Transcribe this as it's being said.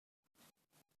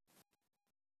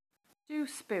Do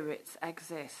spirits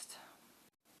exist?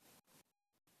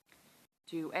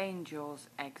 Do angels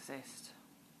exist?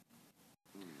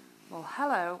 Well,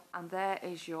 hello, and there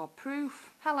is your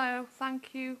proof. Hello,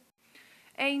 thank you.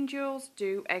 Angels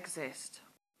do exist.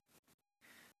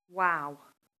 Wow,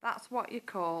 that's what you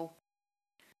call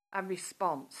a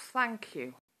response. Thank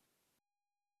you.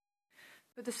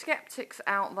 For the skeptics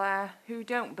out there who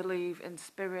don't believe in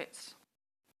spirits,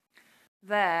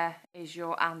 there is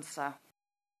your answer.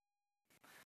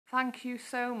 Thank you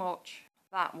so much.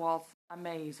 That was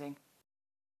amazing.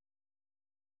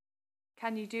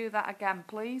 Can you do that again,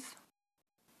 please?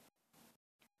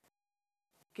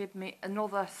 Give me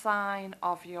another sign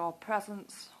of your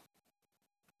presence.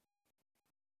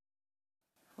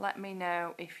 Let me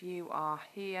know if you are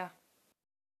here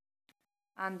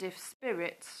and if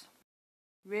spirits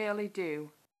really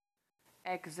do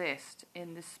exist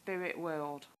in the spirit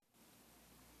world.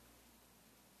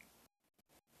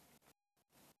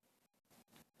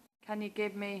 Can you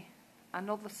give me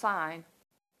another sign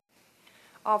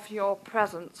of your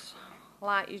presence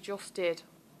like you just did?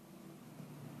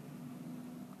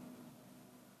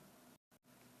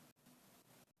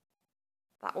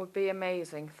 That would be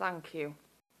amazing, thank you.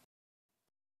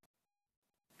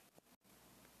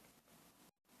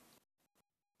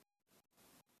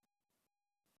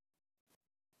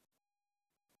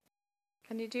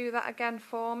 Can you do that again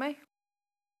for me?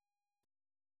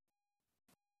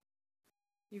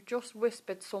 You've just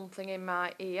whispered something in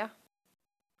my ear.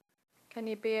 Can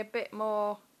you be a bit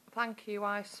more... Thank you,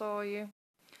 I saw you.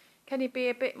 Can you be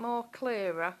a bit more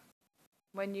clearer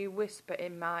when you whisper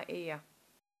in my ear?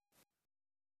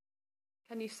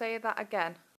 Can you say that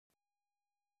again?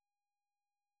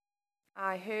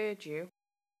 I heard you.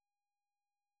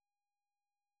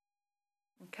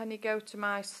 And can you go to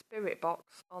my spirit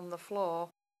box on the floor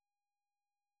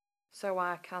so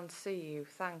I can see you?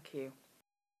 Thank you.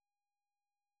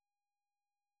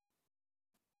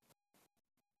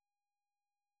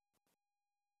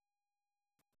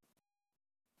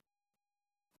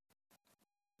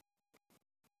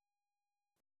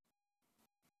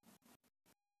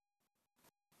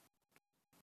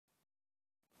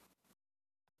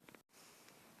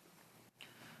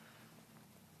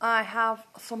 I have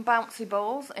some bouncy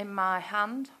balls in my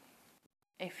hand.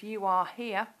 If you are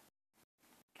here,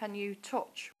 can you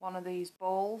touch one of these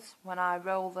balls when I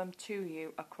roll them to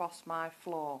you across my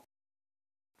floor?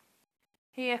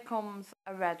 Here comes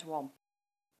a red one.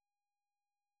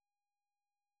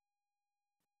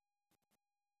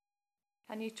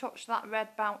 Can you touch that red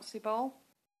bouncy ball?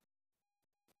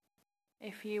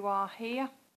 If you are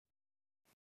here,